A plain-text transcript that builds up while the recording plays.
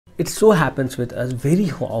it so happens with us very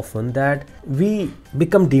often that we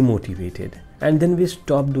become demotivated, and then we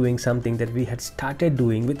stop doing something that we had started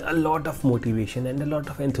doing with a lot of motivation and a lot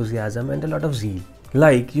of enthusiasm and a lot of zeal.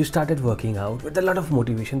 Like you started working out with a lot of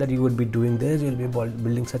motivation that you would be doing this, you'll be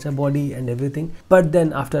building such a body and everything. But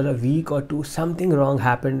then after a week or two, something wrong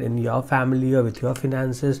happened in your family or with your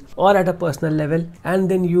finances or at a personal level, and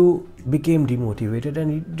then you became demotivated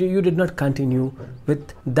and you did not continue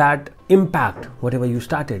with that impact, whatever you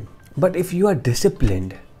started. But if you are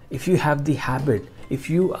disciplined, if you have the habit, if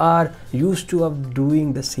you are used to of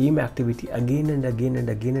doing the same activity again and again and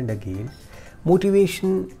again and again,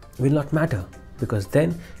 motivation will not matter, because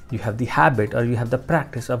then you have the habit or you have the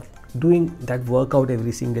practice of doing that workout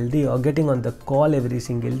every single day or getting on the call every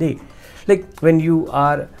single day. Like when you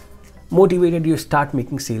are motivated, you start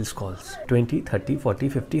making sales calls, 20, 30, 40,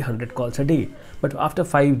 50, 100 calls a day. But after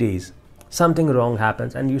 5 days, something wrong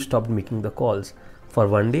happens and you stopped making the calls for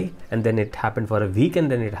one day, and then it happened for a week, and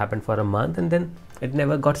then it happened for a month, and then it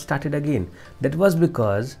never got started again. That was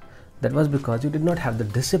because you did not have the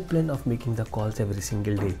discipline of making the calls every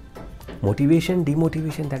single day. Motivation,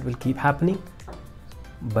 demotivation, that will keep happening,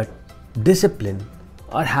 but discipline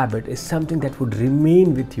or habit is something that would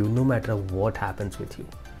remain with you no matter what happens with you.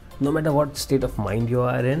 No matter what state of mind you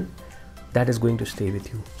are in, that is going to stay with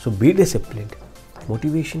you. So be disciplined.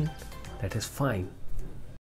 Motivation, that is fine.